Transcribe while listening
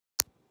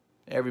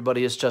Hey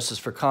everybody, it's Justice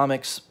for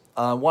Comics.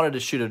 I wanted to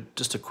shoot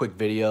just a quick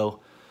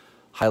video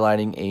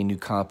highlighting a new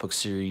comic book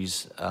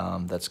series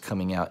that's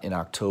coming out in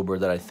October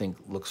that I think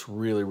looks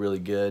really, really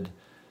good.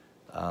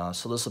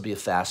 So this will be a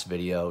fast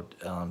video,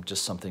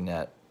 just something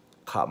that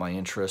caught my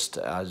interest.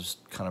 I was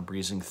kind of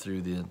breezing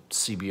through the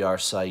CBR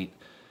site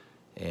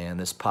and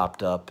this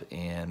popped up,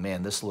 and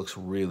man, this looks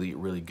really,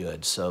 really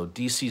good. So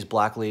DC's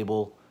Black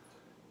Label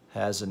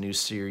has a new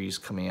series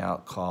coming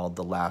out called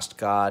The Last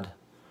God,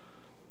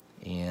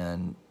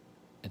 and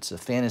it's a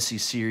fantasy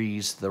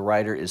series. The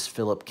writer is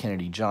Philip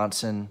Kennedy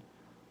Johnson,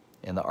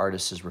 and the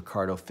artist is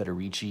Riccardo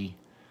Federici.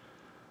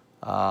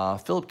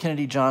 Philip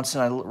Kennedy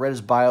Johnson, I read his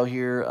bio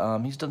here.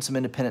 He's done some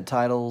independent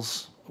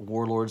titles: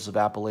 Warlords of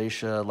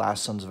Appalachia,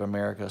 Last Sons of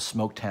America,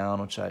 Smoketown,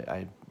 which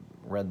I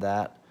read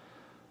that.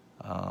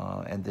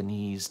 And then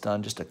he's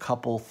done just a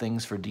couple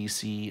things for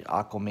DC,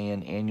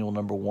 Aquaman Annual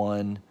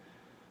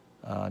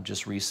 #1,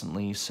 just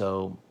recently.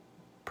 So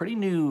pretty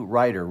new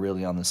writer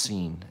really on the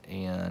scene,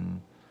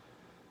 and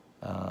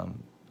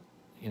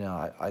you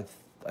know,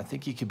 I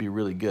think he could be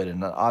really good.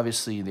 And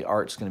obviously the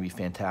art's going to be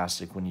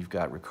fantastic when you've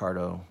got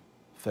Riccardo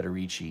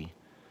Federici,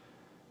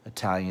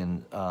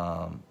 Italian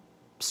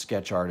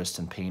sketch artist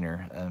and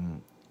painter.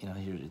 And you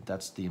know,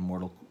 that's the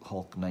Immortal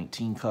Hulk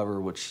 19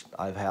 cover, which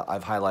I've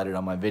highlighted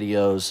on my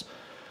videos.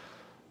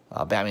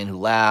 Batman Who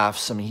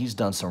Laughs. I mean, he's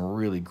done some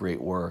really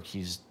great work.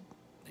 He's,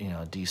 you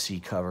know,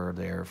 DC cover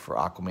there for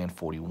Aquaman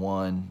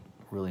 41,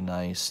 really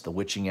nice. The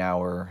Witching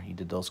Hour, he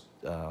did those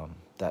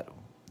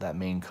that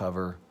main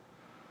cover.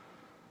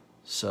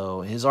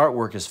 So his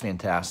artwork is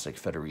fantastic,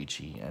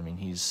 Federici. I mean,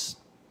 he's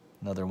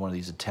another one of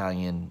these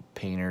Italian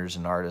painters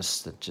and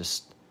artists that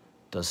just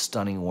does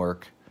stunning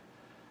work.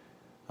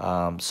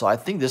 So I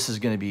think this is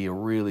going to be a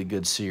really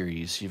good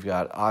series. You've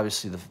got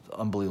obviously the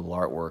unbelievable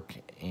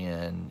artwork,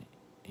 and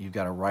you've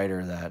got a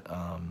writer that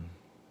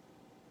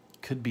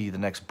could be the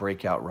next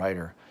breakout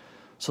writer.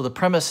 So the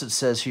premise, it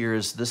says here,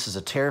 is this is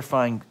a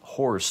terrifying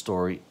horror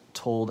story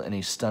told in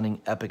a stunning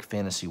epic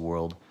fantasy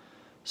world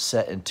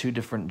set in 2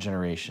 different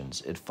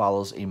generations. It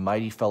follows a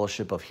mighty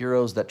fellowship of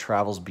heroes that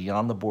travels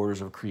beyond the borders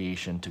of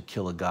creation to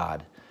kill a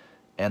god,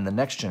 and the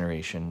next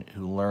generation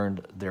who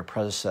learned their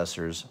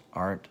predecessors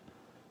aren't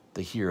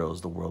the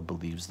heroes the world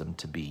believes them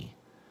to be.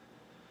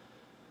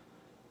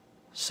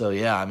 So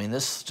yeah, I mean,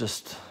 this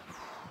just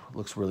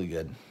looks really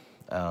good.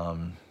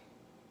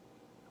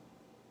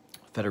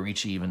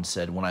 Federici even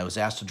said, "When I was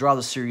asked to draw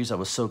the series, I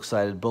was so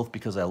excited, both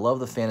because I love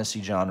the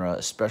fantasy genre,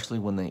 especially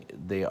when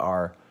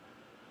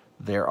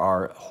there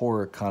are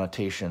horror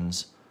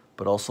connotations,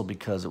 but also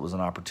because it was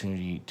an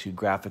opportunity to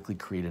graphically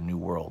create a new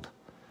world."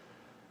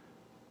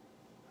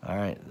 All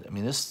right, I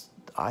mean,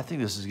 I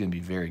think this is going to be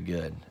very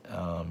good.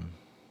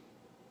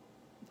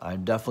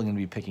 I'm definitely going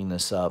to be picking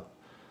this up.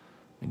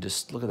 I mean,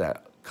 just look at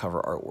that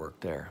cover artwork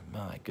there.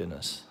 My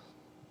goodness,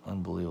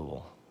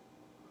 unbelievable.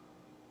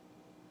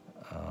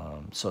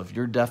 So if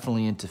you're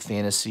definitely into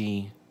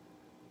fantasy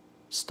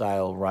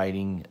style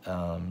writing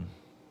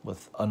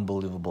with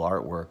unbelievable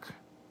artwork,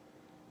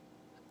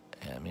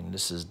 I mean,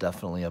 this is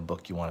definitely a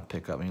book you want to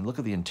pick up. I mean, look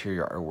at the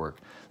interior artwork.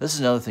 This is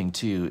another thing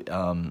too.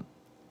 A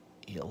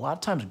lot of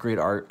times great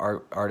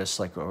artists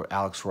like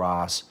Alex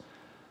Ross,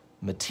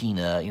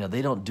 Matina, you know,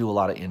 they don't do a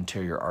lot of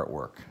interior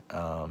artwork.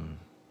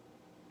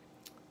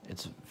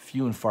 It's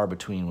few and far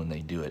between when they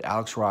do it.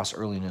 Alex Ross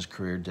early in his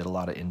career did a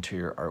lot of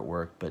interior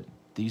artwork, but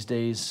these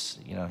days,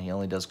 you know, he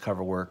only does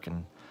cover work,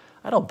 and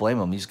I don't blame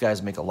him. These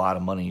guys make a lot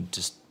of money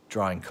just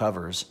drawing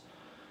covers.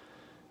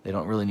 They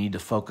don't really need to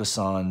focus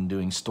on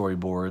doing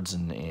storyboards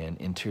and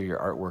interior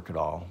artwork at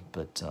all.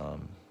 But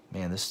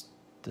man, this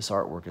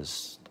artwork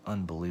is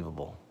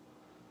unbelievable.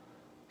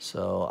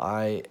 So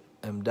I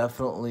am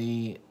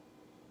definitely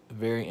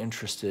very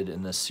interested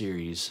in this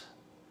series.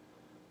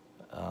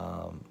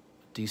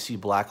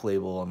 DC Black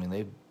Label, I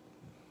mean,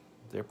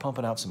 they're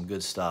pumping out some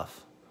good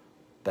stuff.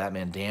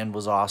 Batman Dan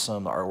was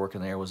awesome. The artwork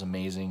in there was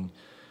amazing.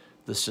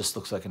 This just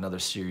looks like another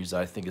series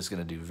that I think is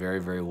going to do very,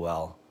 very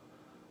well.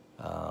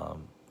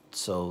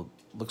 So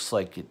looks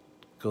like it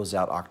goes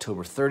out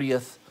October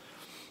 30th.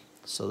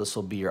 So this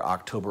will be your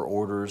October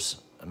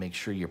orders. Make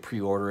sure you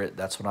pre-order it.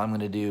 That's what I'm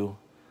going to do.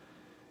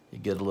 You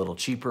get a little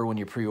cheaper when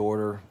you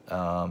pre-order.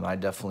 I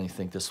definitely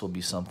think this will be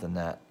something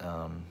that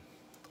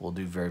will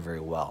do very, very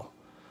well.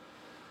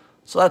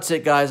 So that's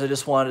it, guys. I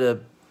just wanted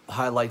to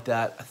highlight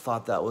that. I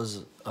thought that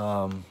was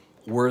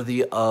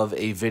worthy of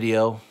a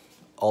video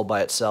all by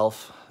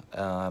itself.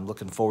 I'm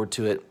looking forward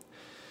to it.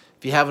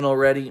 If you haven't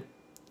already,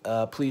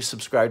 please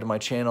subscribe to my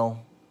channel.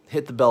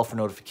 Hit the bell for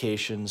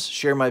notifications.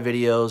 Share my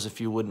videos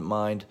if you wouldn't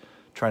mind,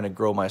 trying to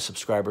grow my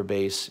subscriber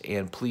base.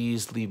 And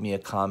please leave me a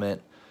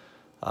comment.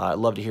 I'd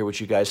love to hear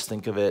what you guys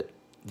think of it.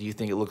 Do you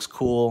think it looks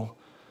cool?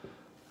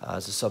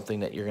 Is this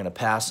something that you're going to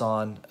pass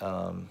on?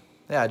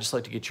 Yeah, I'd just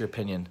like to get your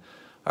opinion.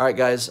 All right,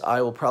 guys,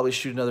 I will probably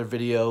shoot another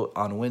video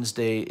on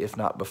Wednesday. If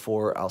not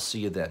before, I'll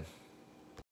see you then.